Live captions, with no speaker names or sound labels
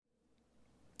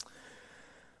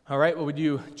All right, well, would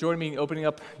you join me in opening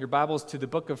up your Bibles to the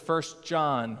book of 1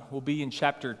 John? We'll be in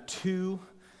chapter 2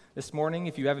 this morning.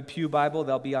 If you have a pew Bible,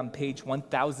 that'll be on page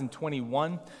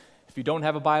 1021. If you don't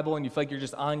have a Bible and you feel like you're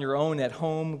just on your own at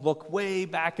home, look way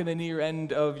back in the near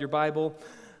end of your Bible.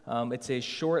 It's a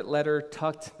short letter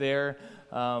tucked there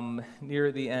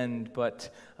near the end,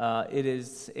 but it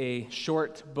is a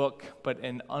short book, but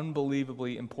an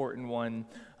unbelievably important one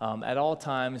at all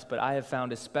times, but I have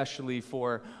found especially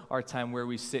for our time where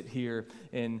we sit here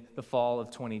in the fall of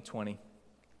 2020.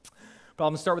 But I'm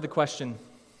going to start with a question.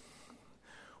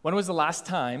 When was the last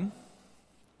time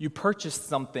you purchased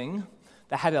something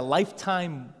that had a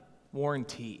lifetime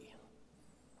warranty?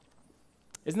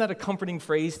 Isn't that a comforting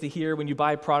phrase to hear when you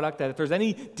buy a product, that if there's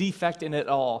any defect in it at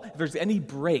all, if there's any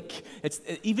break,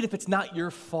 even if it's not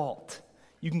your fault,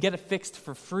 you can get it fixed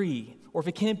for free. Or if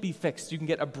it can't be fixed, you can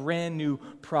get a brand new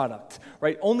product,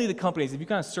 right? Only the companies, if you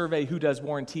kind of survey who does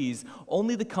warranties,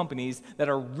 only the companies that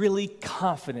are really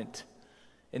confident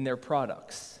in their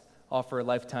products offer a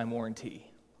lifetime warranty.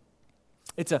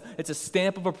 It's a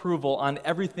stamp of approval on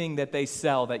everything that they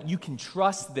sell, that you can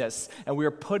trust this, and we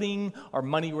are putting our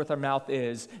money where our mouth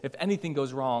is. If anything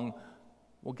goes wrong,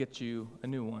 we'll get you a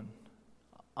new one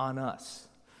on us.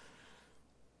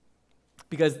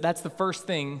 Because that's the first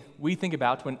thing we think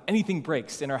about when anything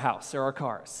breaks in our house or our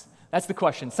cars. That's the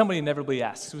question somebody inevitably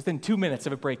asks within 2 minutes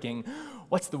of it breaking,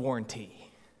 what's the warranty?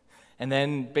 And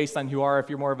then based on who you are, if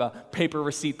you're more of a paper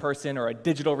receipt person or a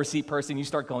digital receipt person, you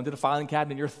start going to the filing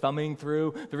cabinet and you're thumbing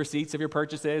through the receipts of your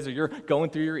purchases, or you're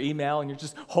going through your email and you're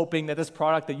just hoping that this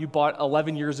product that you bought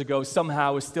 11 years ago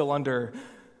somehow is still under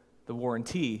the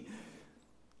warranty.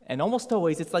 And almost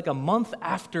always, it's like a month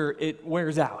after it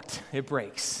wears out, it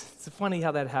breaks. It's funny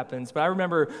how that happens. But I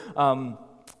remember, the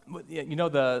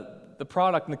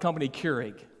product and the company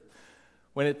Keurig,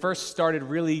 when it first started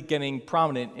really getting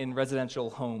prominent in residential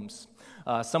homes,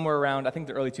 somewhere around, I think,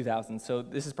 the early 2000s. So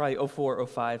this is probably 04,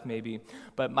 05 maybe.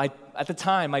 But at the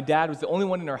time, my dad was the only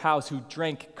one in our house who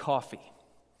drank coffee.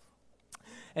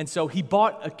 And so he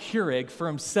bought a Keurig for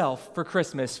himself for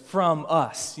Christmas from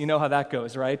us. You know how that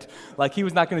goes, right? Like, he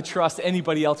was not going to trust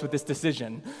anybody else with this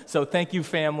decision. So thank you,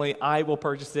 family. I will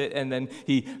purchase it. And then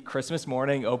he, Christmas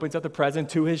morning, opens up the present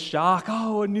to his shock.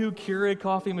 Oh, a new Keurig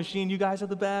coffee machine. You guys are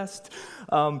the best.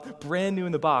 Brand new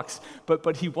in the box.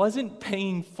 But he wasn't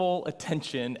paying full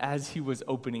attention as he was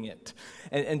opening it.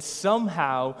 And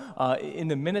somehow, in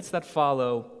the minutes that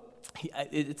follow,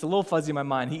 it's a little fuzzy in my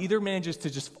mind. He either manages to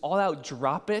just all out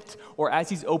drop it, or as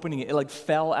he's opening it, it like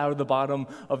fell out of the bottom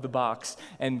of the box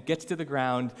and gets to the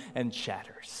ground and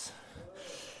shatters.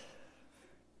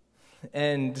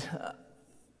 And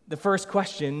the first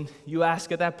question you ask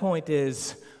at that point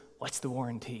is, what's the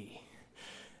warranty?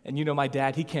 And you know my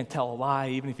dad, he can't tell a lie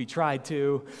even if he tried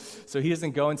to. So he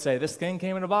doesn't go and say, this thing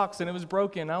came in a box and it was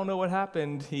broken. I don't know what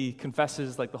happened. He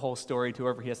confesses like the whole story to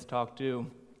whoever he has to talk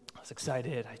to. I was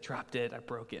excited, I dropped it, I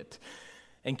broke it.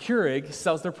 And Keurig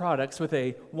sells their products with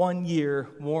a 1-year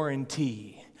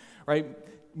warranty, right?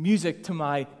 Music to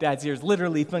my dad's ears,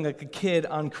 literally feeling like a kid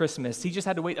on Christmas. He just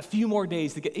had to wait a few more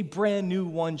days to get a brand new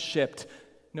one shipped,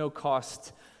 no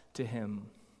cost to him.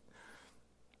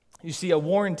 You see, a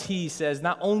warranty says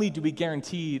not only do we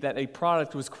guarantee that a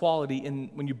product was quality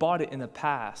when you bought it in the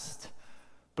past,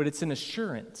 but it's an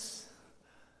assurance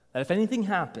that if anything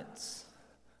happens,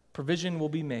 provision will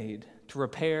be made to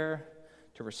repair,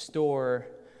 to restore,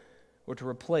 or to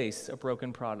replace a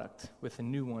broken product with a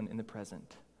new one in the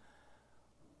present.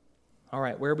 All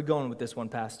right, where are we going with this one,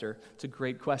 Pastor? It's a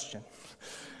great question.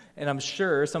 And I'm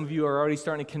sure some of you are already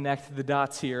starting to connect the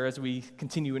dots here as we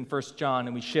continue in 1 John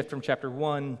and we shift from chapter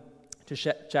 1 to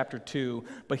chapter 2.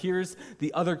 But here's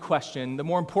the other question, the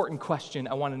more important question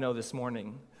I want to know this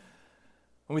morning.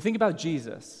 When we think about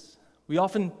Jesus, we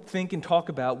often think and talk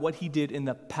about what he did in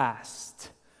the past.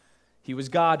 He was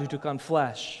God who took on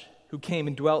flesh, who came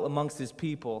and dwelt amongst his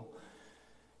people.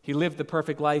 He lived the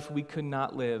perfect life we could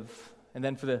not live. And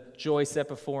then for the joy set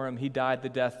before him, he died the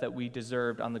death that we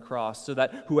deserved on the cross, so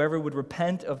that whoever would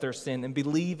repent of their sin and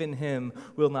believe in him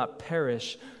will not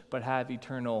perish, but have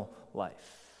eternal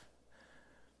life.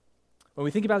 When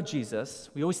we think about Jesus,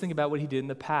 we always think about what he did in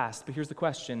the past. But here's the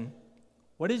question: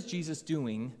 what is Jesus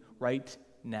doing right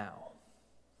now?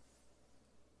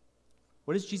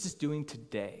 What is Jesus doing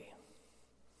today?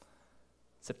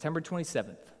 September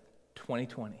 27th,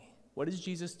 2020. What is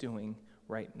Jesus doing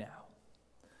right now?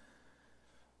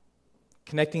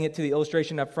 Connecting it to the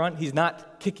illustration up front, he's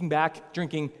not kicking back,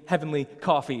 drinking heavenly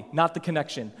coffee, not the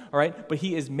connection, all right? But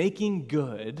he is making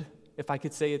good, if I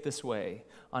could say it this way,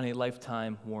 on a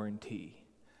lifetime warranty.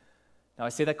 Now, I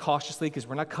say that cautiously because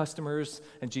we're not customers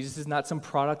and Jesus is not some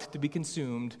product to be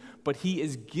consumed, but he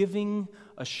is giving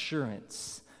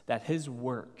assurance that his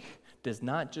work does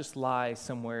not just lie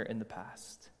somewhere in the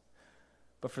past,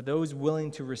 but for those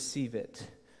willing to receive it,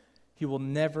 he will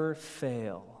never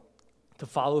fail to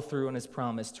follow through on his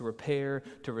promise to repair,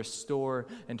 to restore,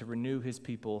 and to renew his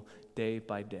people day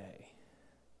by day.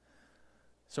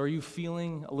 So are you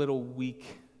feeling a little weak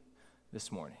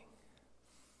this morning?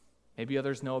 Maybe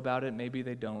others know about it, maybe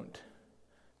they don't.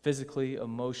 Physically,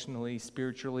 emotionally,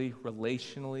 spiritually,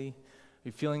 relationally, are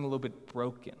you feeling a little bit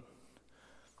broken?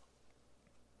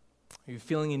 Are you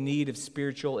feeling in need of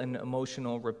spiritual and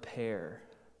emotional repair?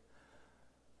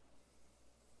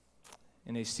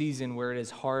 In a season where it is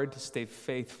hard to stay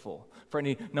faithful, for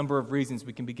any number of reasons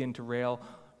we can begin to rail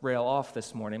off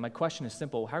this morning. My question is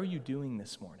simple. How are you doing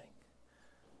this morning?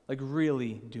 Like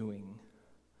really doing?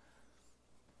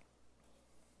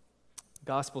 The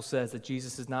gospel says that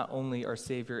Jesus is not only our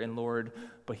Savior and Lord,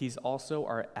 but he's also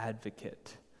our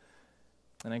advocate.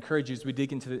 And I encourage you, as we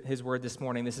dig into his word this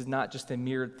morning, this is not just a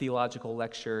mere theological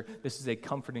lecture. This is a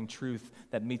comforting truth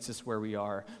that meets us where we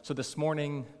are. So this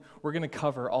morning, we're going to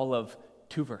cover all of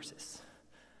 2 verses.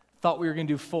 Thought we were going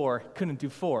to do 4, couldn't do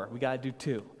 4. We got to do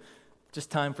 2.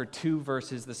 Just time for 2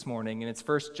 verses this morning, and it's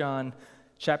 1 John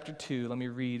chapter 2. Let me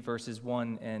read verses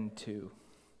 1 and 2.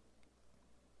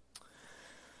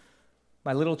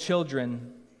 My little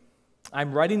children,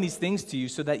 I'm writing these things to you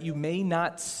so that you may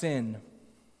not sin.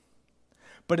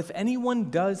 But if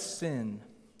anyone does sin,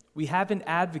 we have an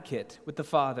advocate with the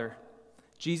Father,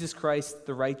 Jesus Christ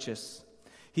the righteous.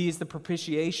 He is the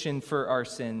propitiation for our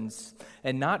sins,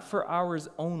 and not for ours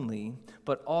only,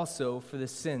 but also for the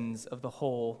sins of the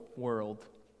whole world.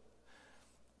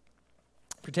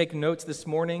 If you're taking notes this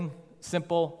morning,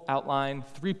 simple outline,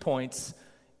 3 points.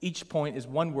 Each point is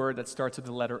one word that starts with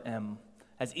the letter M,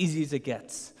 as easy as it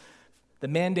gets. The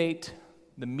mandate,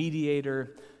 the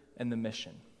mediator, and the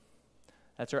mission.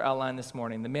 That's our outline this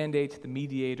morning, the mandate, the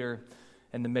mediator,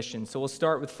 and the mission. So we'll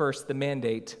start with first the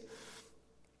mandate.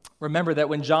 Remember that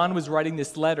when John was writing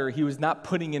this letter, he was not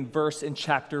putting in verse and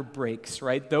chapter breaks,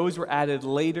 right? Those were added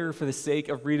later for the sake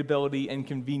of readability and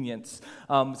convenience.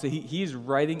 So he's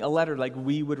writing a letter like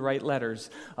we would write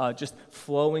letters, just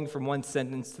flowing from one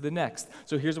sentence to the next.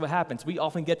 So here's what happens. We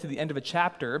often get to the end of a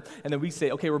chapter, and then we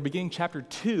say, okay, we're beginning chapter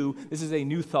 2. This is a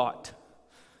new thought.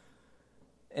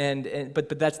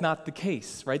 But that's not the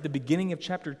case, right? The beginning of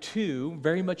chapter 2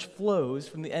 very much flows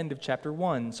from the end of chapter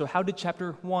 1. So how did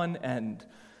chapter 1 end?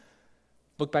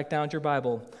 Look back down at your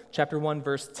Bible, chapter 1,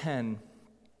 verse 10.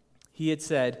 He had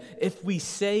said, if we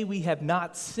say we have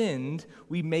not sinned,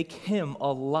 we make him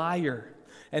a liar,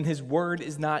 and his word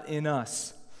is not in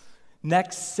us.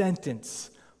 Next sentence,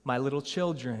 my little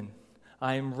children,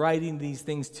 I am writing these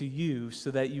things to you so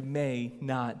that you may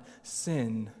not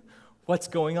sin. What's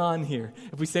going on here?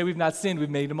 If we say we've not sinned,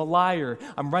 we've made him a liar.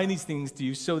 I'm writing these things to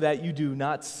you so that you do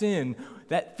not sin.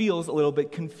 That feels a little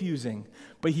bit confusing.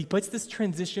 But he puts this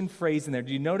transition phrase in there.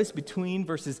 Do you notice between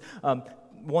verses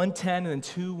 1:10 and then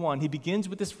 2:1, he begins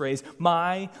with this phrase,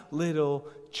 my little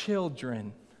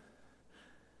children.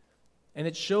 And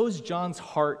it shows John's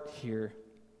heart here,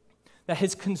 that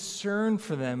his concern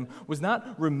for them was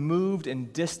not removed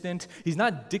and distant. He's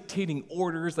not dictating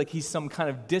orders like he's some kind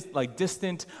of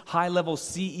distant, high-level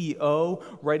CEO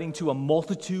writing to a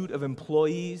multitude of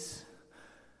employees.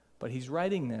 But he's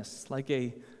writing this like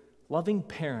a loving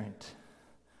parent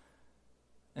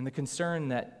and the concern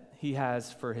that he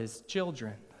has for his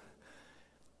children.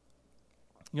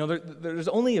 You know, there's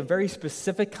only a very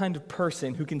specific kind of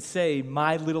person who can say,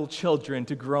 my little children,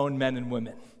 to grown men and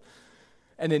women,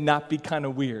 and it not be kind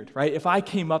of weird, right? If I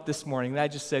came up this morning and I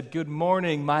just said, good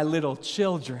morning, my little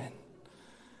children,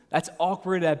 that's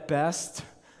awkward at best,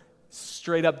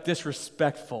 straight up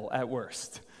disrespectful at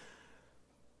worst.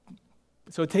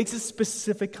 So it takes a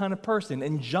specific kind of person,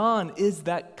 and John is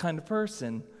that kind of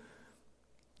person,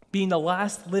 being the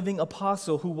last living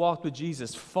apostle who walked with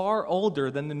Jesus, far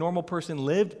older than the normal person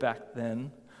lived back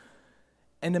then,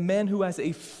 and a man who has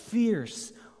a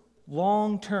fierce,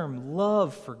 long-term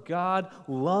love for God,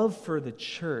 love for the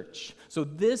church. So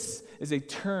this is a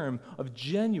term of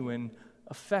genuine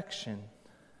affection.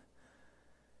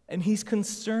 And he's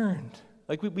concerned.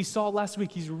 Like we saw last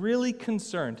week, he's really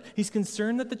concerned. He's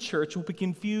concerned that the church will be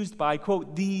confused by,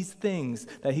 quote, these things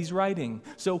that he's writing.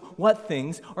 So what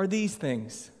things are these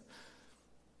things?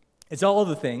 It's all of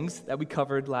the things that we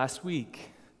covered last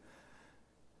week.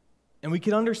 And we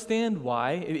can understand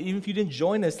why, even if you didn't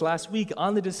join us last week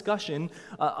on the discussion,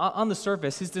 on the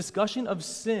surface, his discussion of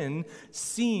sin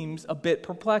seems a bit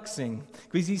perplexing.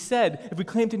 Because he said, if we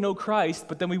claim to know Christ,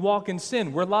 but then we walk in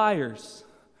sin, we're liars.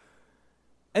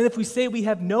 And if we say we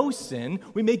have no sin,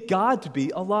 we make God to be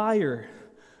a liar.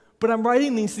 But I'm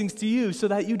writing these things to you so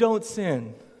that you don't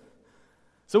sin.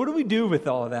 So what do we do with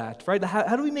all of that, right?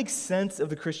 How do we make sense of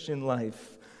the Christian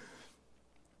life?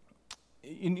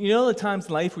 You know the times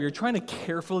in life where you're trying to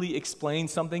carefully explain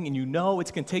something and you know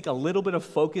it's going to take a little bit of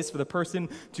focus for the person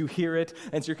to hear it,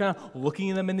 and so you're kind of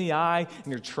looking them in the eye and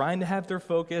you're trying to have their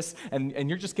focus, and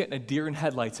you're just getting a deer in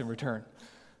headlights in return.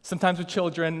 Sometimes with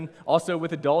children, also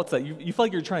with adults, that you feel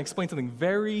like you're trying to explain something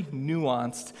very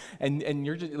nuanced, and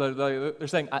you're just, they're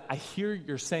saying, I hear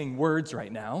you're saying words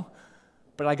right now,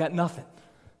 but I got nothing.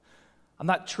 I'm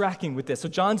not tracking with this. So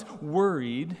John's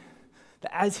worried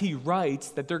that as he writes,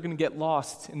 that they're going to get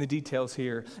lost in the details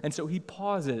here. And so he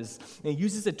pauses, and he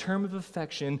uses a term of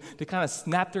affection to kind of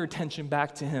snap their attention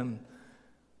back to him.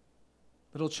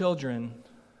 Little children,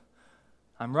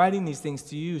 I'm writing these things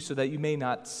to you so that you may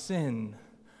not sin.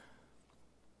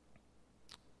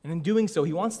 And in doing so,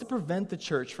 he wants to prevent the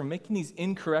church from making these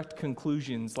incorrect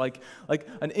conclusions, like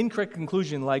an incorrect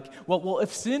conclusion like, well,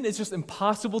 if sin is just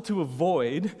impossible to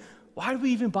avoid, why do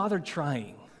we even bother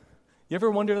trying? You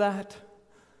ever wonder that?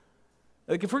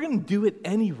 Like, if we're going to do it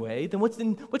anyway, then what's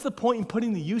the point in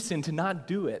putting the use in to not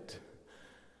do it?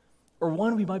 Or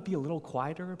one we might be a little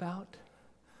quieter about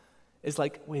is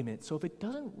like, wait a minute, so if it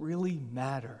doesn't really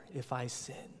matter if I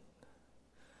sin,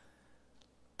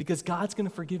 because God's going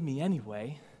to forgive me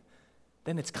anyway,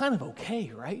 then it's kind of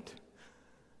okay, right?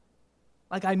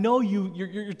 Like, I know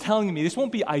you're telling me this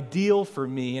won't be ideal for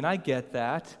me, and I get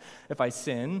that if I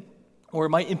sin, or it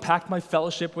might impact my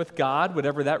fellowship with God,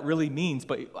 whatever that really means,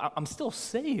 but I'm still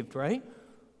saved, right?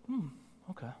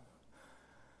 Okay.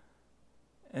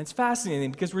 And it's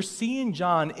fascinating because we're seeing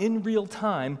John in real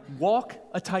time walk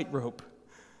a tightrope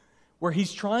where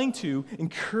he's trying to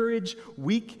encourage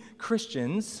weak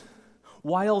Christians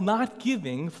while not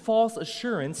giving false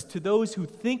assurance to those who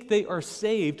think they are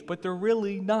saved, but they're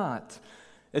really not.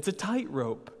 It's a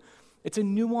tightrope. It's a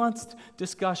nuanced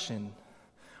discussion,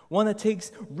 one that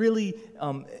takes really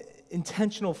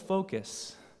intentional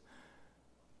focus.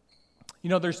 You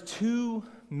know, there's two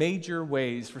major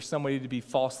ways for somebody to be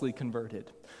falsely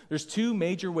converted. There's two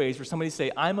major ways for somebody to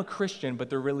say, I'm a Christian, but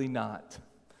they're really not.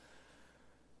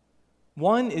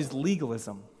 One is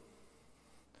legalism.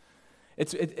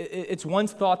 It's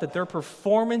one's thought that their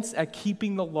performance at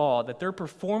keeping the law, that their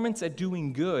performance at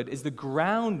doing good is the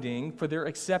grounding for their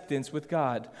acceptance with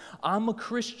God. I'm a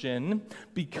Christian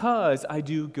because I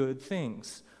do good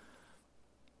things.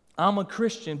 I'm a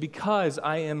Christian because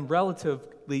I am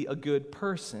relatively a good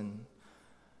person.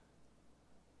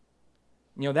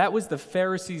 You know, that was the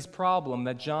Pharisees' problem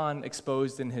that John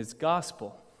exposed in his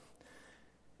gospel.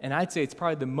 And I'd say it's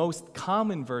probably the most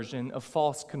common version of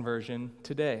false conversion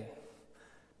today.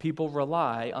 People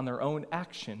rely on their own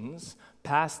actions,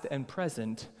 past and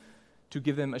present, to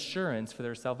give them assurance for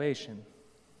their salvation.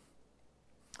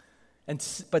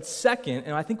 But second,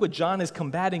 and I think what John is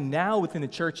combating now within the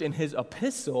church in his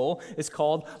epistle is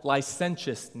called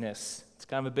licentiousness. It's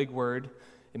kind of a big word.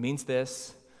 It means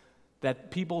this,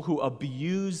 that people who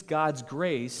abuse God's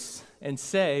grace and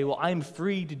say, well, I'm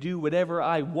free to do whatever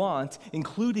I want,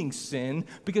 including sin,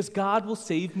 because God will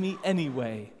save me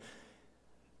anyway.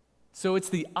 So it's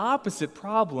the opposite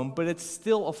problem, but it's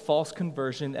still a false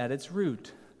conversion at its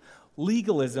root.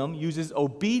 Legalism uses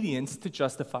obedience to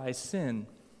justify sin.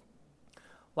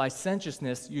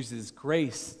 Licentiousness uses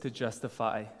grace to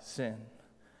justify sin.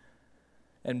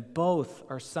 And both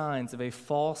are signs of a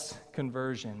false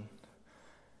conversion.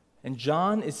 And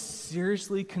John is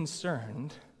seriously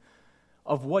concerned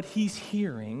of what he's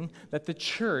hearing, that the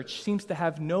church seems to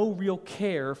have no real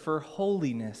care for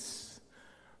holiness,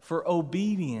 for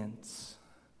obedience.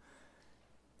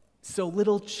 So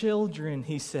little children,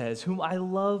 he says, whom I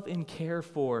love and care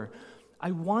for,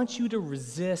 I want you to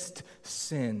resist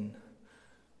sin.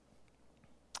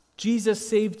 Jesus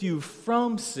saved you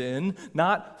from sin,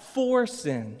 not for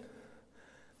sin.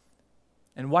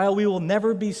 And while we will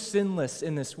never be sinless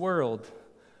in this world,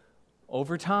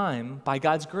 over time, by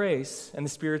God's grace and the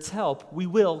Spirit's help, we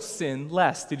will sin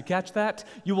less. Did you catch that?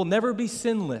 You will never be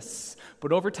sinless,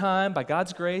 but over time, by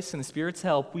God's grace and the Spirit's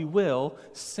help, we will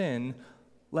sin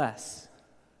less.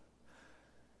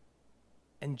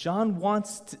 And John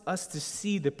wants us to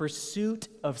see the pursuit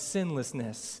of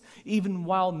sinlessness, even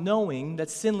while knowing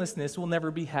that sinlessness will never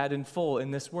be had in full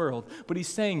in this world. But he's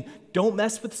saying, don't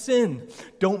mess with sin.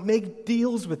 Don't make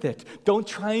deals with it. Don't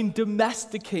try and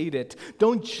domesticate it.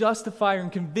 Don't justify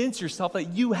and convince yourself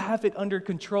that you have it under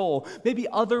control. Maybe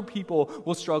other people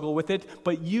will struggle with it,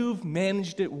 but you've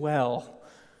managed it well.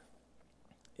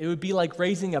 It would be like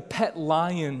raising a pet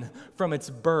lion from its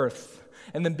birth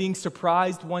and then being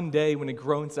surprised one day when it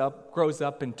grows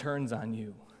up and turns on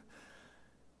you.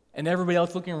 And everybody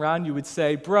else looking around you would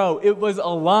say, bro, it was a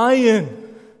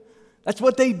lion. That's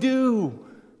what they do.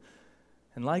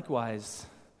 And likewise,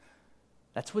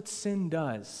 that's what sin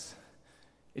does.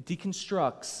 It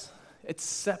deconstructs, it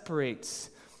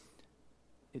separates,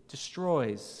 it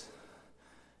destroys,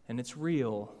 and it's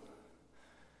real.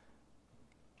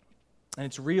 And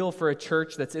it's real for a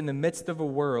church that's in the midst of a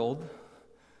world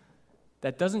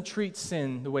that doesn't treat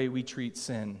sin the way we treat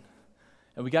sin.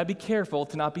 And we got to be careful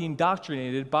to not be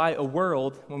indoctrinated by a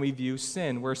world when we view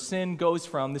sin, where sin goes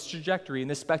from this trajectory in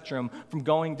this spectrum from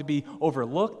going to be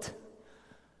overlooked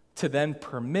to then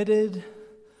permitted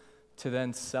to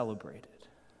then celebrated.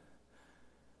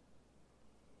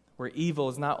 Where evil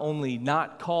is not only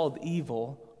not called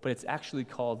evil, but it's actually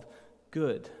called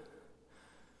good.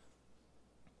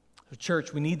 So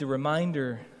church, we need the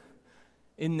reminder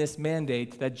in this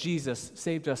mandate that Jesus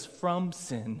saved us from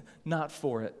sin, not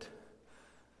for it.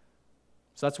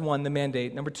 So that's one, the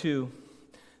mandate. Number two,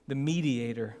 the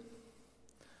mediator.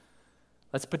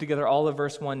 Let's put together all of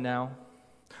verse 1 now.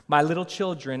 My little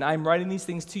children, I am writing these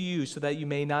things to you so that you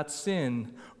may not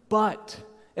sin. But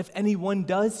if anyone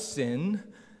does sin,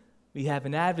 we have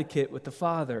an advocate with the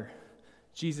Father,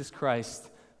 Jesus Christ,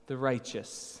 the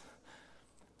righteous.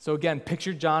 So again,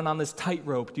 picture John on this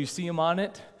tightrope. Do you see him on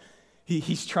it?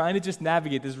 He's trying to just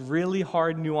navigate this really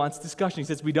hard, nuanced discussion. He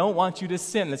says, we don't want you to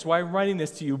sin. That's why I'm writing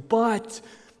this to you. But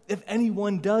if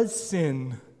anyone does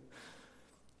sin,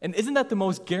 and isn't that the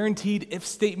most guaranteed if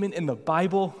statement in the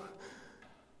Bible?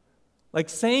 Like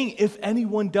saying if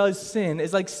anyone does sin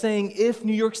is like saying if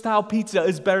New York-style pizza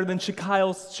is better than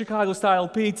Chicago-style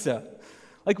pizza.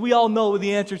 Like we all know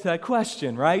the answer to that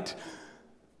question, right?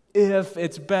 If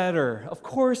it's better, of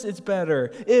course it's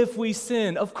better. If we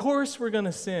sin, of course we're going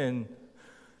to sin.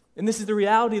 And this is the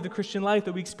reality of the Christian life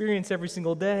that we experience every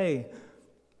single day.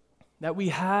 That we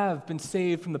have been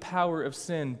saved from the power of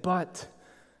sin, but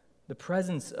the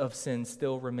presence of sin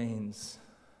still remains.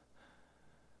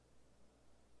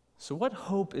 So what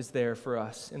hope is there for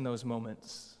us in those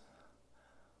moments?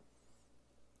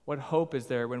 What hope is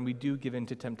there when we do give in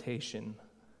to temptation?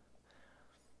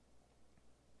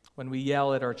 When we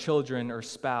yell at our children or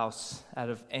spouse out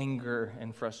of anger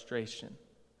and frustration?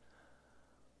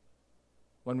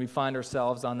 When we find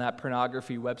ourselves on that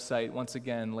pornography website once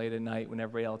again late at night when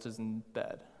everybody else is in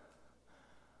bed?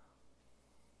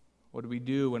 What do we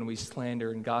do when we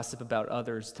slander and gossip about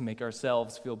others to make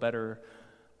ourselves feel better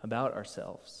about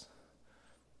ourselves?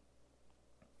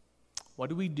 What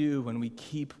do we do when we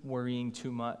keep worrying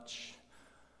too much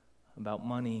about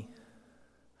money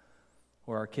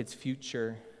or our kids'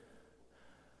 future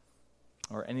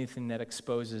or anything that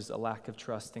exposes a lack of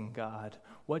trust in God?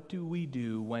 What do we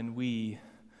do when we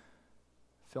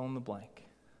fill in the blank?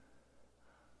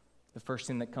 The first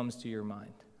thing that comes to your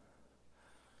mind.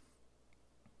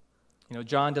 You know,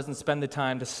 John doesn't spend the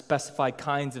time to specify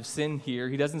kinds of sin here.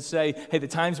 He doesn't say, hey, the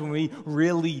times when we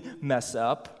really mess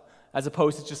up, as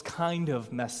opposed to just kind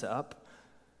of mess up.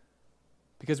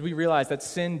 Because we realize that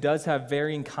sin does have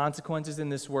varying consequences in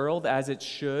this world, as it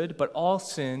should, but all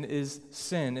sin is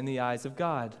sin in the eyes of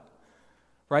God.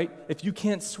 Right? If you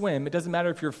can't swim, it doesn't matter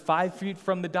if you're 5 feet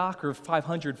from the dock or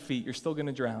 500 feet, you're still going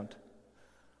to drown.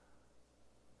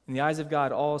 In the eyes of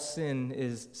God, all sin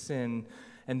is sin.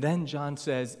 And then John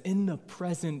says, in the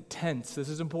present tense, this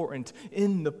is important,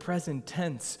 in the present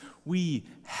tense, we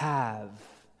have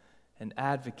an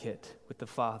advocate with the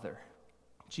Father,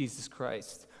 Jesus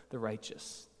Christ, the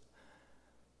righteous.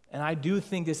 And I do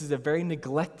think this is a very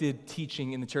neglected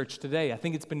teaching in the church today. I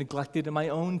think it's been neglected in my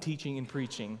own teaching and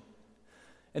preaching.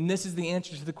 And this is the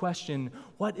answer to the question,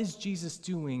 what is Jesus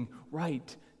doing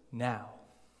right now?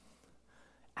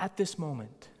 At this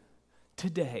moment,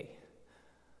 today?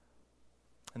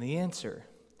 And the answer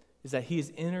is that he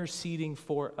is interceding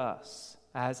for us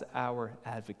as our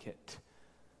advocate.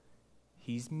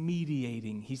 He's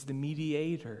mediating. He's the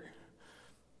mediator.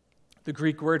 The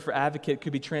Greek word for advocate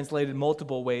could be translated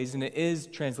multiple ways, and it is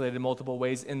translated multiple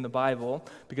ways in the Bible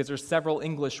because there's several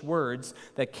English words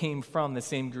that came from the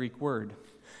same Greek word.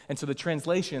 And so the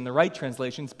translation, the right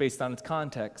translation, is based on its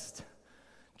context.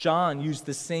 John used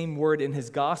the same word in his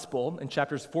gospel in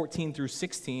chapters 14 through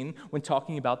 16 when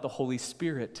talking about the Holy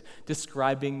Spirit,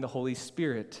 describing the Holy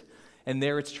Spirit. And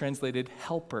there it's translated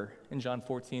helper in John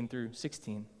 14 through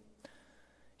 16.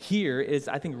 Here is,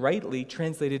 I think, rightly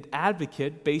translated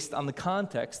advocate based on the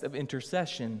context of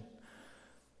intercession.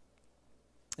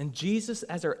 And Jesus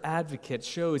as our advocate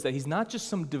shows that he's not just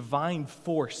some divine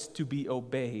force to be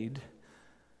obeyed,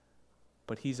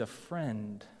 but he's a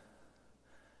friend.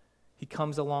 He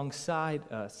comes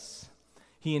alongside us.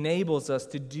 He enables us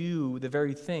to do the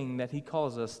very thing that he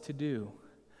calls us to do.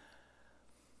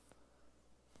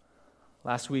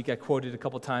 Last week I quoted a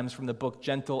couple times from the book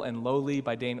Gentle and Lowly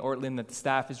by Dane Ortlund that the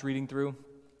staff is reading through.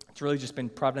 It's really just been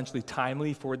providentially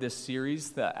timely for this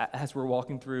series as we're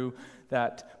walking through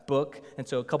that book. And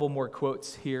so a couple more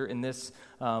quotes here in this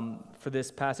for this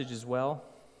passage as well.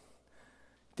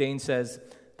 Dane says,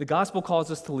 "The gospel calls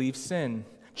us to leave sin.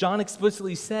 John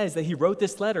explicitly says that he wrote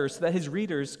this letter so that his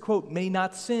readers, quote, may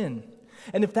not sin.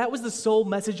 And if that was the sole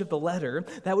message of the letter,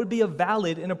 that would be a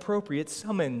valid and appropriate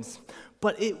summons.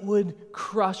 But it would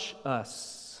crush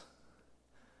us.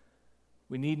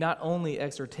 We need not only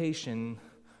exhortation,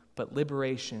 but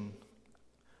liberation.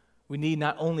 We need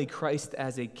not only Christ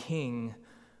as a king,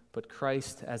 but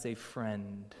Christ as a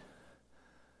friend."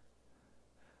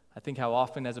 I think how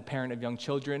often as a parent of young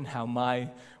children,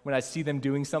 when I see them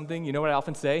doing something, you know what I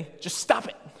often say? Just stop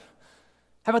it.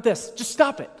 How about this? Just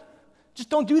stop it. Just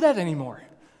don't do that anymore.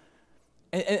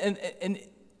 And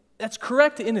that's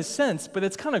correct in a sense, but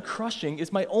it's kind of crushing.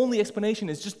 It's my only explanation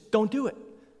is just don't do it.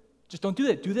 Just don't do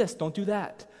that. Do this. Don't do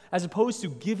that. As opposed to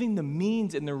giving the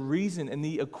means and the reason and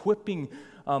the equipping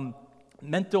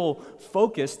mental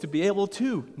focus to be able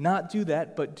to not do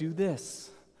that, but do this.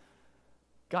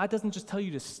 God doesn't just tell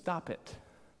you to stop it.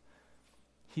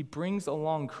 He brings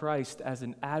along Christ as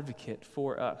an advocate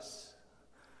for us.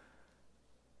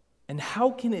 And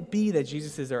how can it be that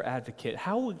Jesus is our advocate?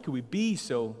 How could we be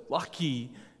so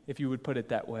lucky, if you would put it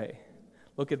that way?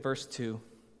 Look at verse 2.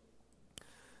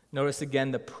 Notice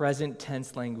again the present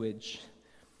tense language.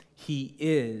 He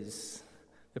is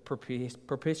the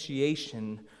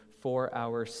propitiation for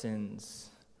our sins.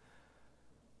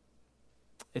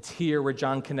 It's here where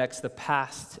John connects the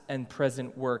past and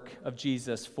present work of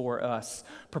Jesus for us.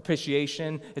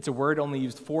 Propitiation, it's a word only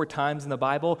used 4 times in the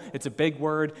Bible. It's a big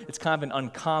word. It's kind of an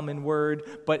uncommon word,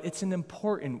 but it's an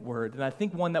important word, and I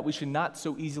think one that we should not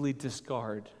so easily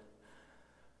discard.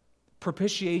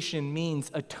 Propitiation means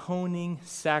atoning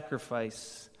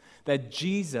sacrifice, that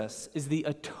Jesus is the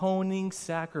atoning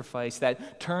sacrifice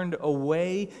that turned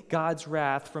away God's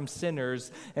wrath from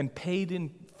sinners and paid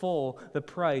in full the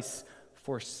price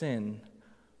for sin.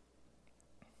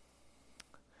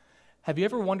 Have you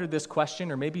ever wondered this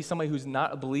question, or maybe somebody who's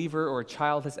not a believer or a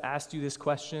child has asked you this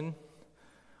question?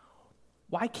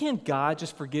 Why can't God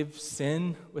just forgive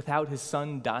sin without his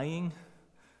son dying?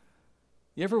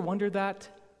 You ever wondered that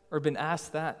or been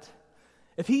asked that?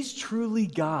 If he's truly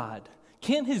God,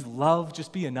 can't his love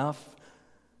just be enough?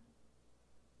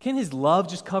 Can't his love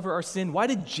just cover our sin? Why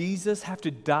did Jesus have to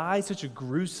die such a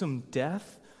gruesome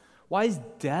death? Why is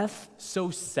death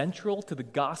so central to the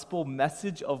gospel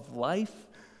message of life?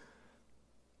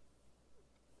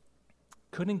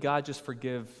 Couldn't God just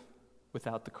forgive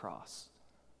without the cross?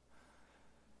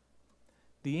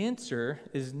 The answer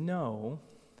is no,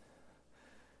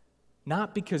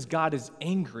 not because God is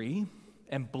angry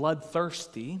and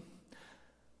bloodthirsty,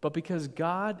 but because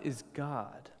God is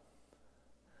God.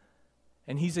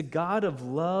 And he's a God of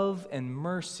love and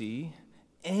mercy,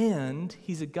 and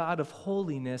he's a God of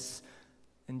holiness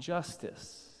and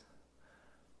justice.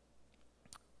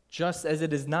 Just as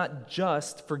it is not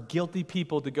just for guilty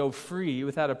people to go free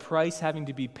without a price having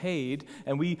to be paid,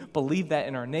 and we believe that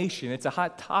in our nation. It's a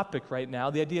hot topic right now,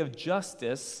 the idea of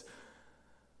justice.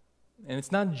 And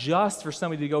it's not just for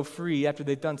somebody to go free after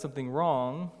they've done something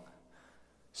wrong.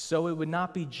 So it would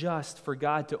not be just for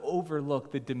God to overlook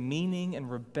the demeaning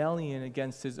and rebellion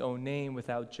against his own name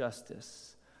without justice.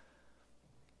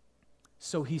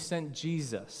 So he sent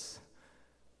Jesus,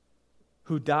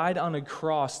 who died on a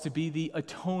cross to be the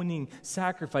atoning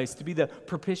sacrifice, to be the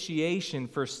propitiation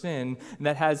for sin, and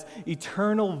that has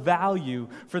eternal value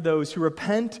for those who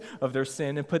repent of their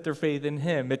sin and put their faith in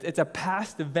him. It's a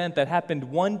past event that happened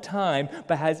one time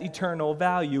but has eternal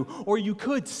value. Or you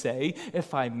could say,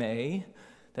 if I may,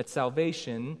 that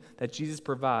salvation that Jesus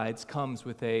provides comes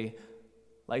with a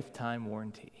lifetime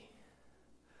warranty.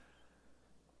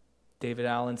 David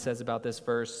Allen says about this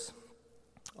verse,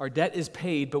 "Our debt is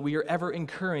paid, but we are ever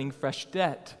incurring fresh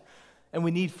debt, and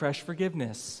we need fresh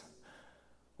forgiveness.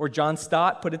 Or John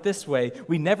Stott put it this way: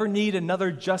 we never need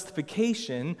another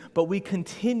justification, but we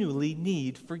continually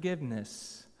need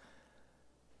forgiveness.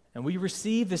 And we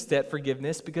receive this debt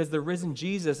forgiveness because the risen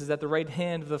Jesus is at the right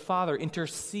hand of the Father,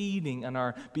 interceding on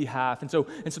our behalf. And so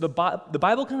the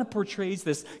Bible kind of portrays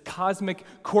this cosmic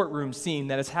courtroom scene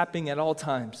that is happening at all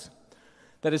times,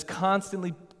 that is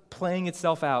constantly playing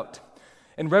itself out.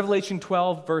 In Revelation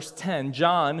 12, verse 10,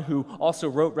 John, who also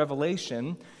wrote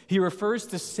Revelation, he refers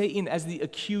to Satan as the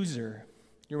accuser.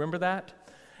 You remember that?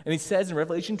 And he says in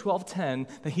Revelation 12:10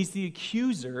 that he's the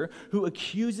accuser who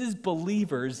accuses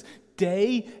believers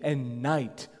day and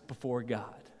night before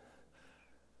God.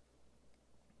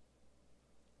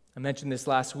 I mentioned this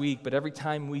last week, but every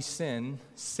time we sin,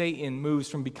 Satan moves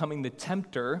from becoming the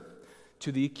tempter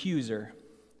to the accuser.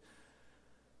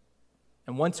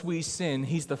 And once we sin,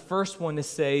 he's the first one to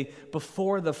say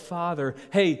before the Father,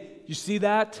 hey, you see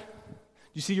that?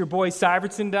 You see your boy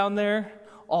Syvertson down there?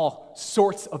 All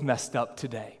sorts of messed up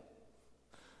today.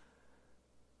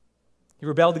 He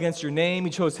rebelled against your name. He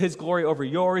chose his glory over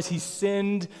yours. He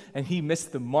sinned, and he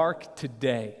missed the mark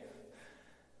today.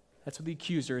 That's what the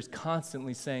accuser is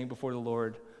constantly saying before the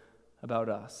Lord about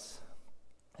us.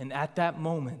 And at that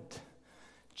moment,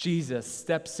 Jesus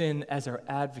steps in as our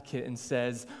advocate and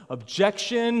says,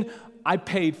 objection, I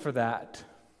paid for that.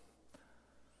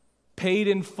 Paid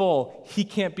in full. He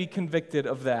can't be convicted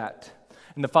of that.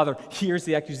 And the Father hears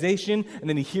the accusation, and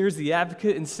then he hears the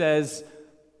advocate and says,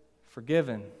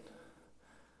 forgiven.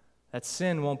 That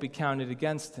sin won't be counted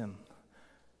against him.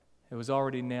 It was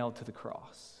already nailed to the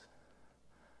cross.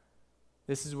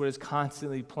 This is what is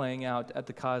constantly playing out at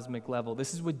the cosmic level.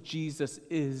 This is what Jesus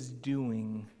is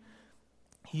doing.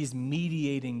 He's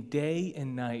mediating day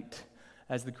and night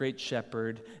as the great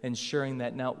shepherd, ensuring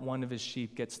that not one of his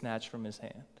sheep gets snatched from his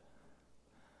hand.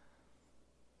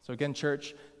 So again,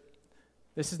 church,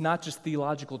 this is not just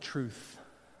theological truth.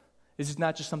 This is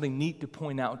not just something neat to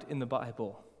point out in the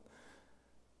Bible.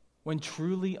 When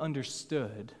truly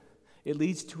understood, it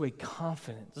leads to a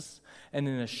confidence and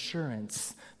an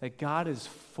assurance that God is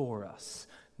for us,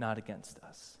 not against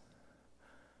us.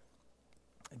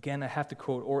 Again, I have to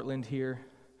quote Ortlund here.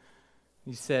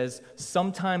 He says,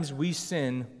 sometimes we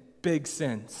sin big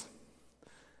sins.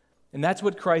 And that's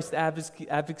what Christ's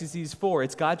advocacy is for.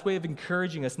 It's God's way of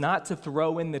encouraging us not to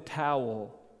throw in the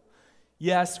towel.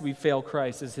 Yes, we fail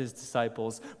Christ as his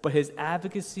disciples, but his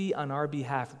advocacy on our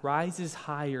behalf rises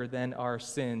higher than our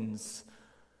sins.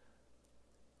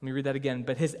 Let me read that again.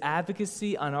 But his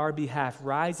advocacy on our behalf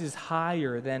rises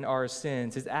higher than our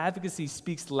sins. His advocacy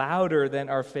speaks louder than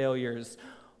our failures.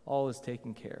 All is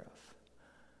taken care of.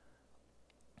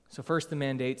 So first the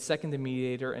mandate, second the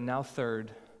mediator, and now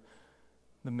third,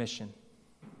 the mission.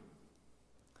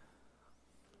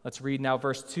 Let's read now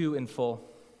verse 2 in full.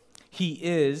 He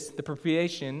is the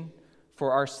propitiation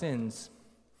for our sins,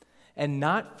 and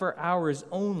not for ours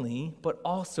only, but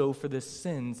also for the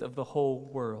sins of the whole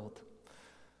world.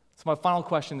 So my final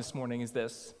question this morning is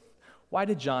this: why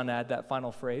did John add that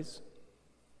final phrase?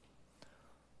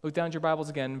 Look down at your Bibles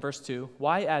again, verse 2.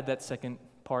 Why add that second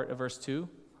part of verse 2?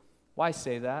 Why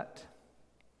say that?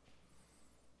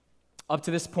 Up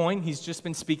to this point, he's just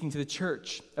been speaking to the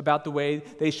church about the way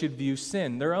they should view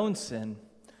sin, their own sin,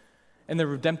 and the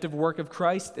redemptive work of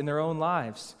Christ in their own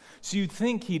lives. So you'd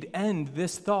think he'd end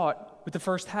this thought with the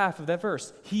first half of that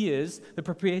verse. He is the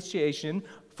propitiation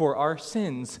for our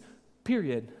sins,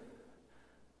 period.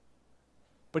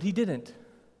 But he didn't.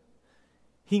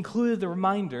 He included the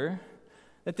reminder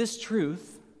that this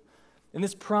truth and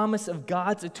this promise of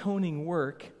God's atoning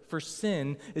work for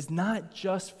sin is not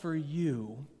just for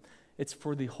you, it's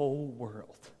for the whole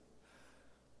world.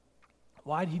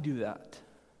 Why did he do that?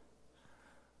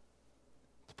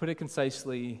 To put it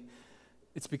concisely,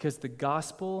 it's because the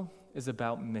gospel is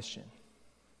about mission.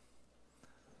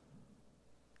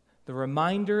 The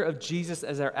reminder of Jesus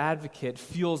as our advocate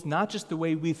fuels not just the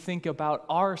way we think about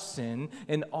our sin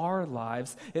in our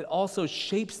lives, it also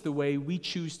shapes the way we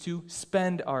choose to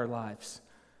spend our lives.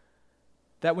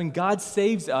 That when God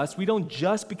saves us, we don't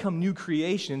just become new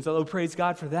creations, although praise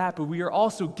God for that, but we are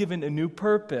also given a new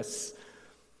purpose.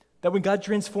 That when God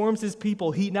transforms his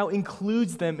people, he now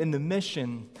includes them in the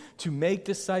mission to make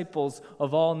disciples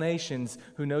of all nations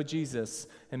who know Jesus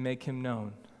and make him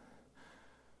known.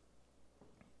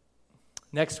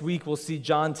 Next week, we'll see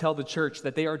John tell the church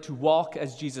that they are to walk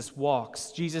as Jesus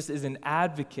walks. Jesus is an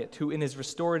advocate who, in his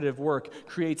restorative work,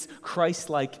 creates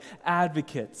Christ-like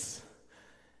advocates.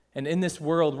 And in this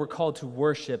world, we're called to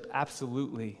worship,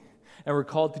 absolutely. And we're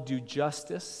called to do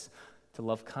justice, to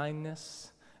love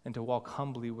kindness, and to walk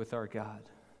humbly with our God.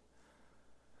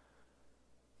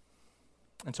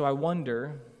 And so I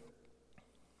wonder,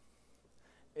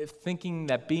 thinking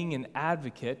that being an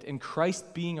advocate and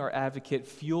Christ being our advocate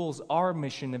fuels our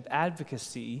mission of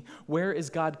advocacy, where is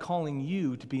God calling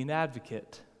you to be an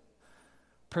advocate,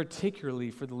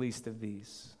 particularly for the least of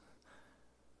these?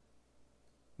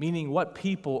 Meaning, what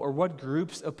people or what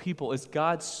groups of people is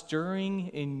God stirring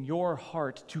in your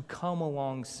heart to come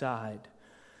alongside,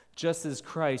 just as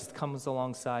Christ comes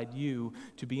alongside you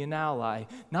to be an ally,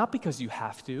 not because you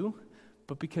have to,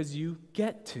 but because you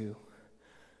get to.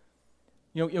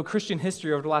 Christian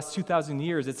history over the last 2,000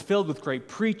 years, it's filled with great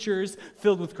preachers,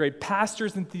 filled with great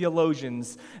pastors and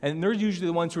theologians, and they're usually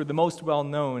the ones who are the most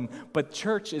well-known, but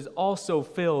church is also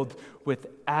filled with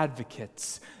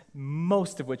advocates,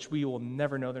 most of which we will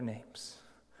never know their names.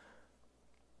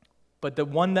 But the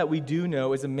one that we do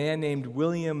know is a man named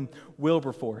William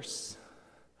Wilberforce.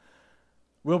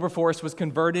 Wilberforce was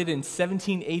converted in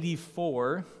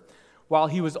 1784 while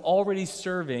he was already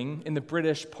serving in the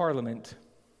British Parliament.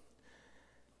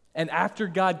 And after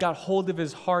God got hold of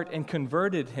his heart and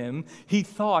converted him, he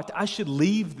thought, I should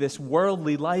leave this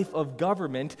worldly life of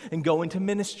government and go into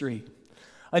ministry.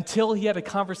 Until he had a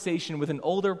conversation with an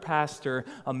older pastor,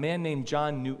 a man named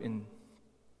John Newton,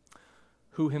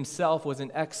 who himself was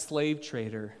an ex-slave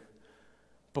trader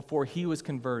before he was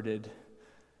converted.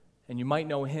 And you might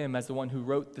know him as the one who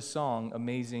wrote the song,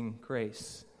 Amazing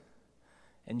Grace.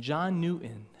 And John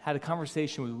Newton had a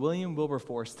conversation with William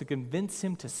Wilberforce to convince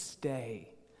him to stay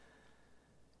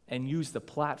and use the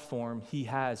platform he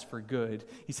has for good.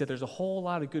 He said, there's a whole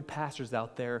lot of good pastors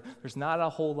out there. There's not a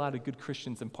whole lot of good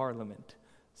Christians in Parliament.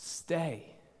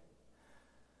 Stay.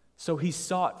 So he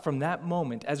sought from that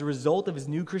moment, as a result of his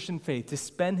new Christian faith, to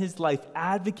spend his life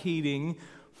advocating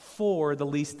for the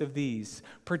least of these,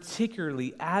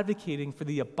 particularly advocating for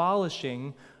the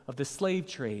abolishing of the slave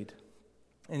trade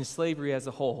and slavery as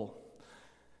a whole.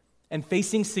 And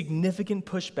facing significant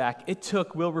pushback, it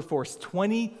took Wilberforce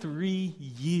 23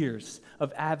 years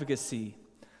of advocacy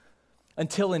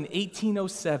until in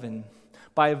 1807,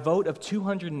 by a vote of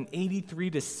 283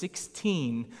 to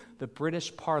 16, the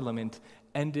British Parliament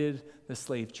ended the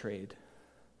slave trade.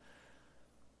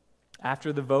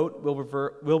 After the vote,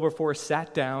 Wilberforce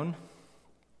sat down,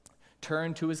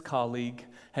 turned to his colleague,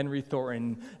 Henry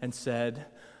Thornton, and said,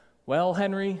 well,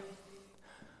 Henry,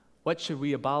 what should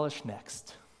we abolish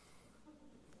next?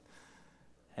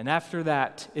 And after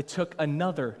that, it took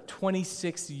another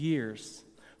 26 years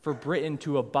for Britain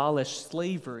to abolish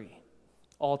slavery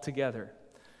altogether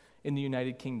in the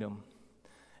United Kingdom.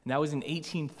 And that was in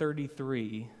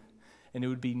 1833, and it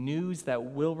would be news that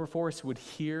Wilberforce would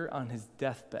hear on his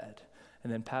deathbed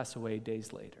and then pass away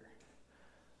days later.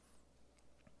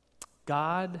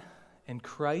 God and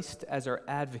Christ as our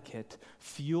advocate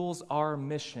fuels our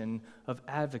mission of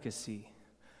advocacy,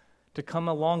 to come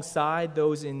alongside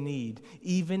those in need,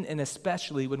 even and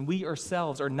especially when we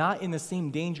ourselves are not in the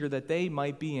same danger that they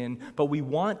might be in, but we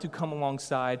want to come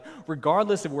alongside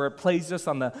regardless of where it places us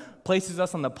on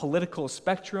the political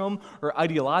spectrum or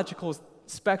ideological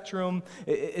spectrum.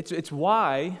 It's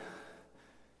why,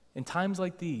 in times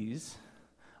like these,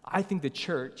 I think the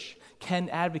church can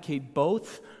advocate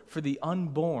both for the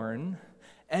unborn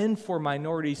and for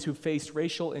minorities who face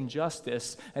racial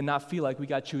injustice and not feel like we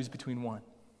got to choose between one.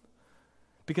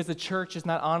 Because the church is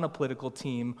not on a political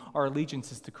team, our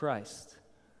allegiance is to Christ.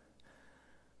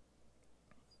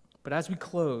 But as we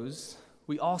close,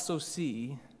 we also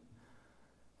see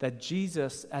that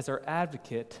Jesus as our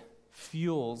advocate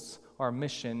fuels our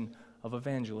mission of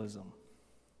evangelism.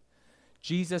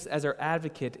 Jesus as our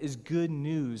advocate is good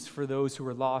news for those who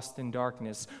are lost in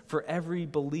darkness. For every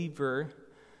believer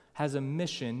has a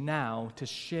mission now to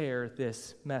share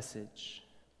this message.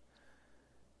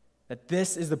 That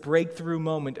this is the breakthrough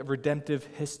moment of redemptive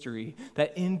history,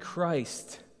 that in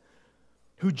Christ,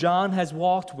 who John has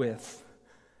walked with,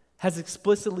 has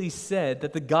explicitly said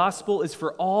that the gospel is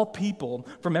for all people,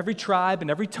 from every tribe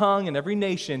and every tongue and every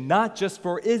nation, not just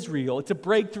for Israel. It's a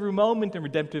breakthrough moment in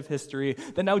redemptive history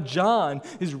that now John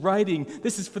is writing,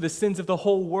 this is for the sins of the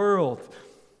whole world.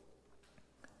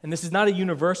 And this is not a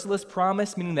universalist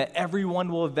promise, meaning that everyone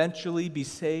will eventually be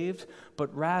saved,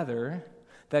 but rather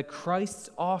that Christ's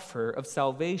offer of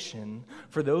salvation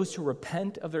for those who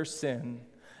repent of their sin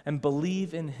and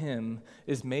believe in him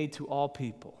is made to all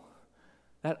people.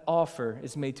 That offer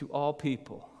is made to all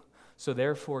people. So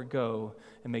therefore go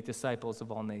and make disciples of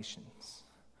all nations.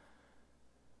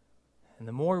 And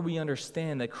the more we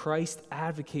understand that Christ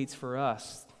advocates for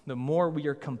us, the more we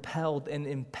are compelled and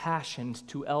impassioned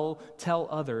to tell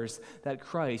others that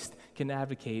Christ can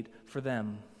advocate for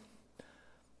them.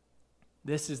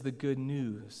 This is the good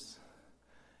news.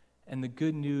 And the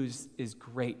good news is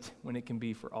great when it can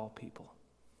be for all people.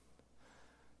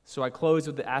 So I close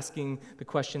with asking the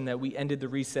question that we ended the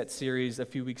Reset series a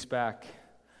few weeks back.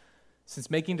 Since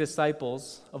making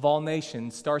disciples of all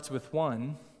nations starts with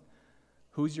one,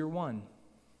 who's your one?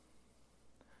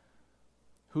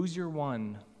 Who's your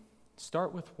one?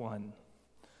 Start with one.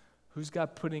 Who's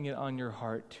God putting it on your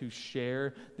heart to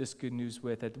share this good news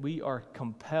with? That we are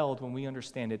compelled, when we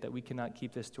understand it, that we cannot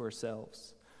keep this to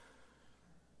ourselves.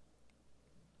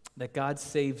 That God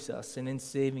saves us, and in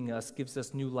saving us, gives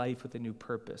us new life with a new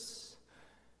purpose.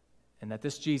 And that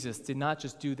this Jesus did not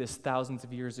just do this thousands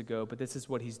of years ago, but this is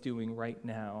what he's doing right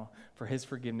now, for his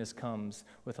forgiveness comes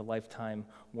with a lifetime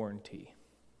warranty.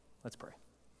 Let's pray.